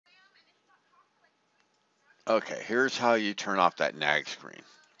Okay, here's how you turn off that nag screen.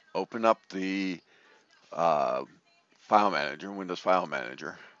 Open up the uh, file manager, Windows File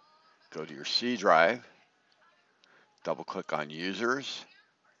Manager. Go to your C drive, double click on users,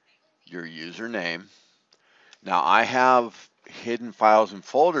 your username. Now I have hidden files and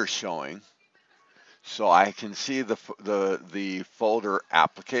folders showing, so I can see the folder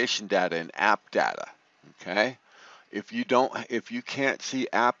application data and app data. Okay. If you can't see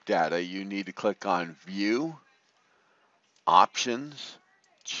app data, you need to click on View, Options,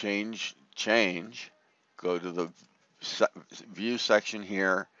 Change. Go to the View section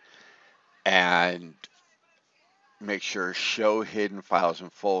here and make sure Show Hidden Files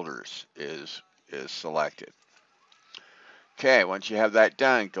and Folders is selected. Okay, once you have that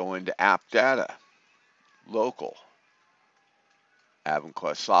done, go into App Data, Local,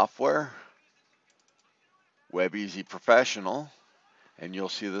 AvonQuest Software, WebEasy Professional, and you'll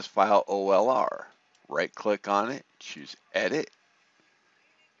see this file OLR. Right click on it, choose Edit,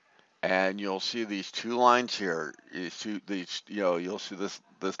 and you'll see these two lines here. You'll see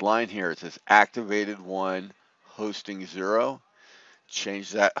this line here. It says activated 1, hosting 0.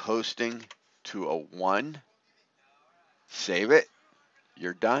 Change that hosting to a 1. Save it.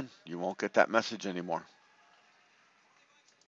 You're done. You won't get that message anymore.